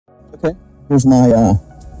Okay, here's my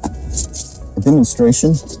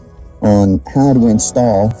demonstration on how to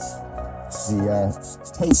install the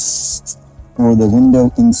tape for the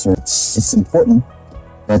window inserts. It's important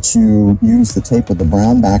that you use the tape with the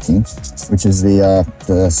brown backing, which is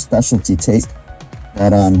the specialty tape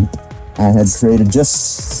that I had created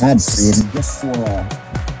just for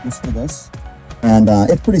this. And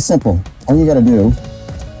it's pretty simple. All you got to do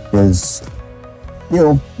is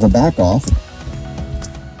peel the back off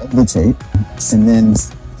of the tape, and then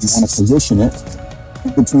you want to position it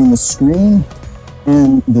between the screen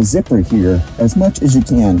and the zipper here as much as you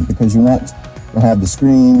can, because you want to have the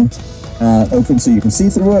screen open so you can see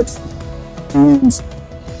through it, and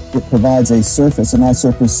it provides a nice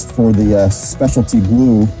surface for the specialty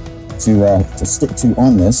glue to stick to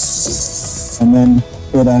on this, and then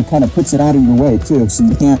it kind of puts it out of your way too, so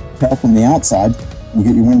you can't tell from the outside. You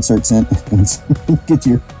get your inserts in, get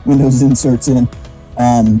your Windows inserts in,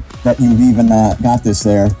 that you've even got this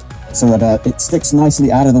there, so it sticks nicely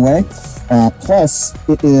out of the way. Plus,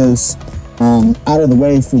 it is out of the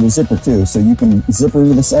way for the zipper too, so you can zipper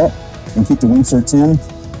this up and keep the window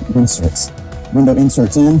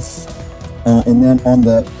inserts in, and then on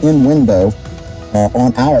the in window,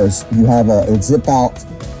 on ours, you have a zip out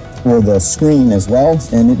for the screen as well,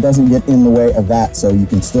 and it doesn't get in the way of that, so you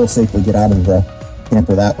can still safely get out of the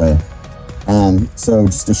camper that way. So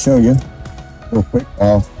just to show you real quick,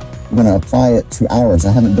 I'm going to apply it to ours.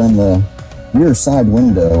 I haven't done the rear side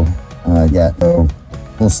window yet, so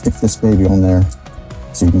we'll stick this baby on there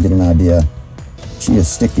so you can get an idea. She is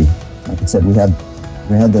sticky. Like I said, we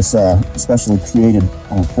had this specially created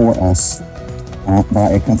for us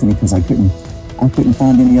by a company, because I couldn't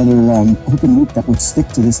find any other hook and loop that would stick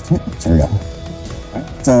to this tent material.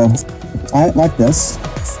 Right. So apply it like this.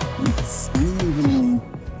 Evenly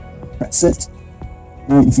press it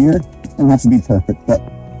right here. It doesn't have to be perfect, but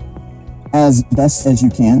as best as you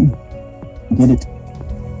can, get it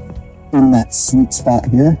in that sweet spot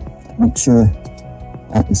here. Make sure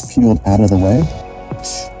that is peeled out of the way.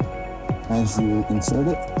 As you insert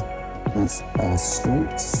it, it's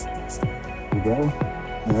straight. There you go,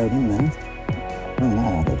 right in there. Turn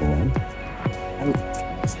that out of the way. Right.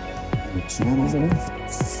 The channel there.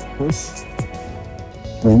 Push.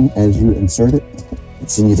 Then, as you insert it,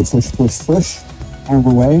 continue to push all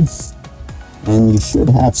the way. And you should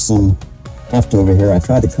have some left over here. I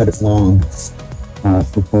tried to cut it long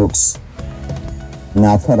for folks. And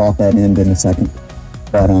I'll cut off that end in a second.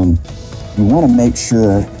 But you want to make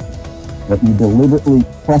sure that you deliberately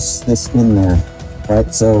press this in there,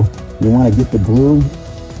 right? So you want to get the glue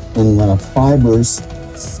in the fibers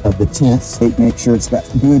of the tent. Make sure it's got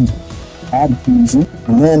good adhesion.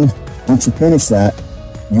 And then once you finish that,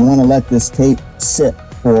 you want to let this tape sit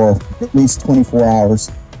for at least 24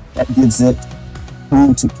 hours. That gives it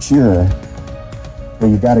time to cure. So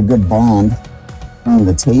you've got a good bond between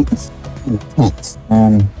the tape and the tent.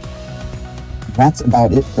 That's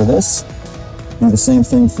about it for this. Do the same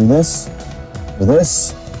thing for this. For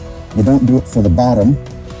this, you don't do it for the bottom,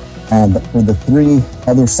 but for the 3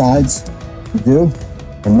 other sides, you do.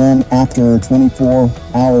 And then after 24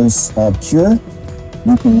 hours of cure,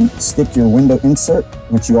 you can stick your window insert,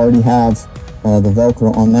 which you already have the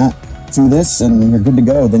Velcro on that, to this, and you're good to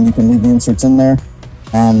go. Then you can leave the inserts in there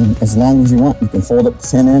as long as you want. You can fold it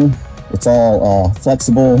 10 in. It's all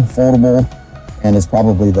flexible, foldable, and is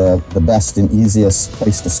probably the best and easiest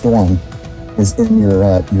place to store them is in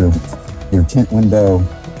your tent window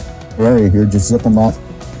area here. Just zip them up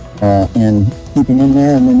and keep them in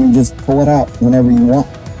there, and then you just pull it out whenever you want.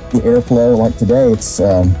 The airflow, like today, it's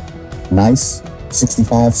nice,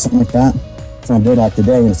 65, something like that. So on a day like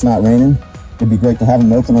today when it's not raining, it'd be great to have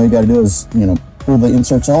them open. All you got to do is, pull the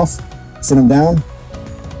inserts off, sit them down,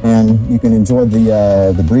 and you can enjoy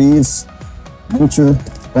the breeze, nature.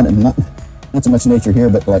 Not so much nature here,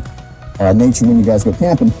 but like nature when you guys go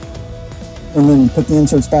camping. And then put the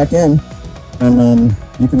inserts back in, and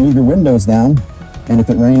you can leave your windows down. And if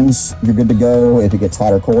it rains, you're good to go. If it gets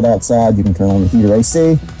hot or cold outside, you can turn on the heater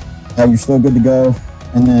AC. You're still good to go.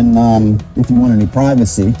 And then if you want any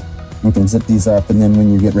privacy, you can zip these up, and then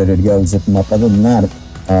when you get ready to go, zip them up. Other than that,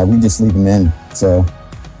 we just leave them in. So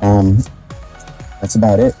that's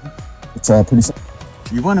about it. It's pretty simple.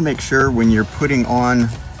 You want to make sure when you're putting on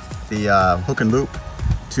the hook and loop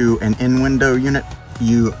to an in-window unit,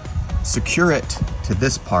 you secure it to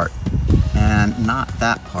this part and not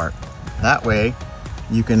that part. That way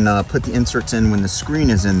you can put the inserts in when the screen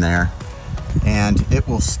is in there, and it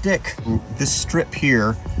will stick this strip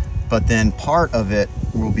here, but then part of it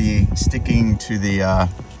will be sticking to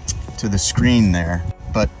the screen there.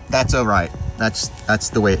 But that's all right. That's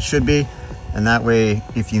the way it should be. And that way,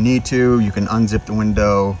 if you need to, you can unzip the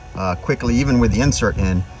window quickly, even with the insert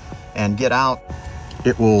in, and get out.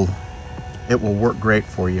 It will work great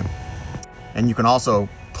for you. And you can also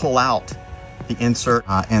pull out the insert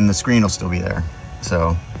and the screen will still be there.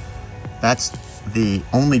 So that's the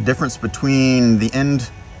only difference between the end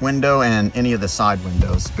window and any of the side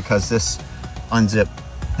windows, because this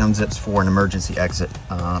unzips for an emergency exit.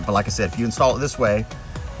 But like I said, if you install it this way,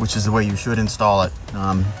 which is the way you should install it,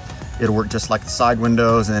 it'll work just like the side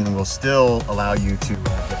windows and will still allow you to get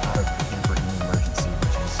out of the camper in an emergency,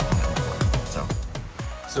 which is important.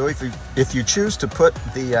 So if you choose to put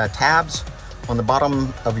the tabs on the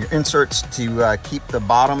bottom of your inserts to keep the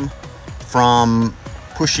bottom from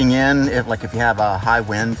pushing in, if you have a high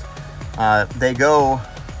wind, they go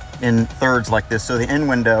in thirds like this. So the end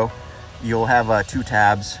window, you'll have 2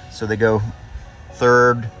 tabs, so they go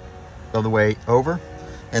third of the way over.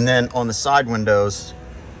 And then on the side windows,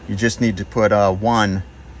 you just need to put 1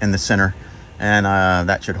 in the center, and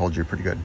that should hold you pretty good.